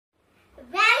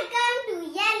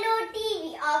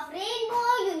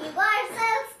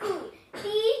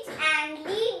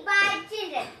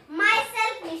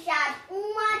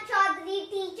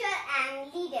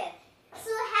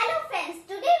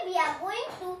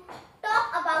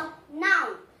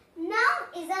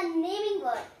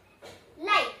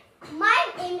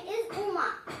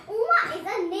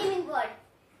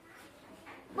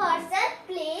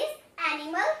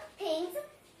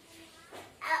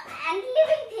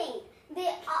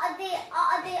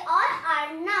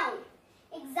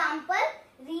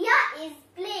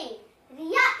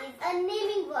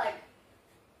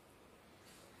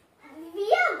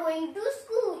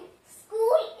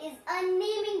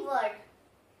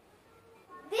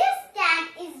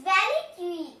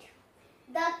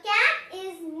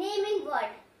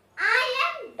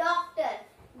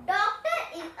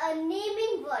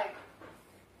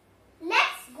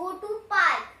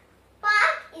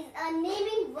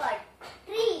word.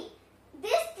 Tree.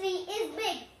 This tree is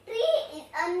big. Tree is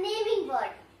a naming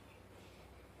word.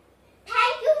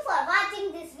 Thank you for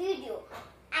watching this video.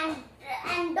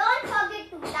 And don't forget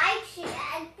to like, share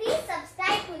and please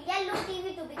subscribe to Yellow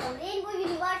TV to become Rainbow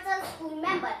Universal School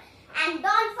member. And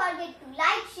don't forget to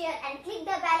like, share and click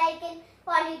the bell icon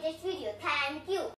for latest video. Thank you.